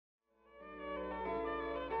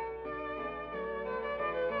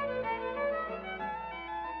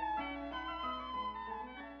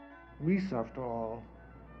Mies, after all,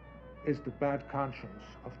 is the bad conscience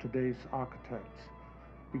of today's architects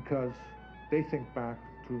because they think back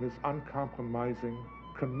to his uncompromising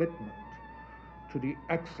commitment to the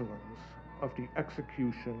excellence of the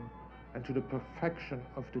execution and to the perfection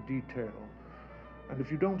of the detail. And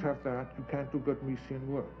if you don't have that, you can't do good Miesian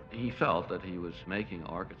work. He felt that he was making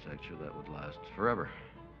architecture that would last forever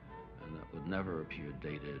and that would never appear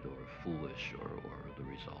dated or foolish or the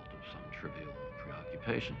result of some trivial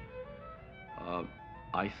preoccupation.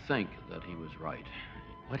 I think that he was right.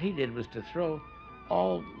 What he did was to throw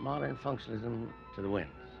all modern functionalism to the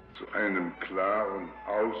winds. Zu einem klaren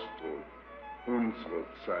Ausdruck unserer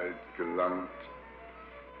Zeit gelangt,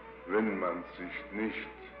 wenn man sich nicht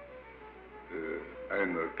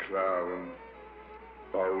einer klaren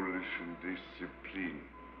baulichen Disziplin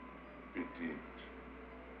bedient.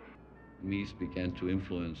 Mies began to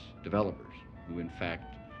influence developers who, in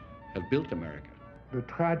fact, have built America. The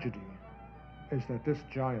tragedy is that this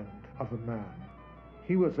giant of a man,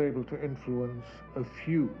 he was able to influence a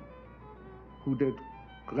few who did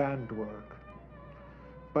grand work.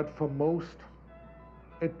 But for most,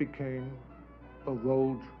 it became a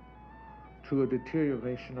road to a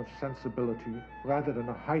deterioration of sensibility rather than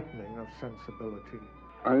a heightening of sensibility.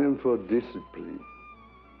 I am for discipline.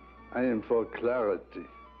 I am for clarity.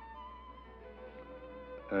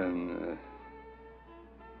 And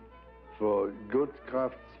for good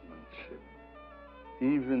craftsmanship,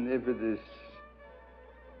 even if it is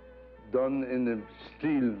done in a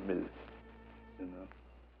steel mill, you know.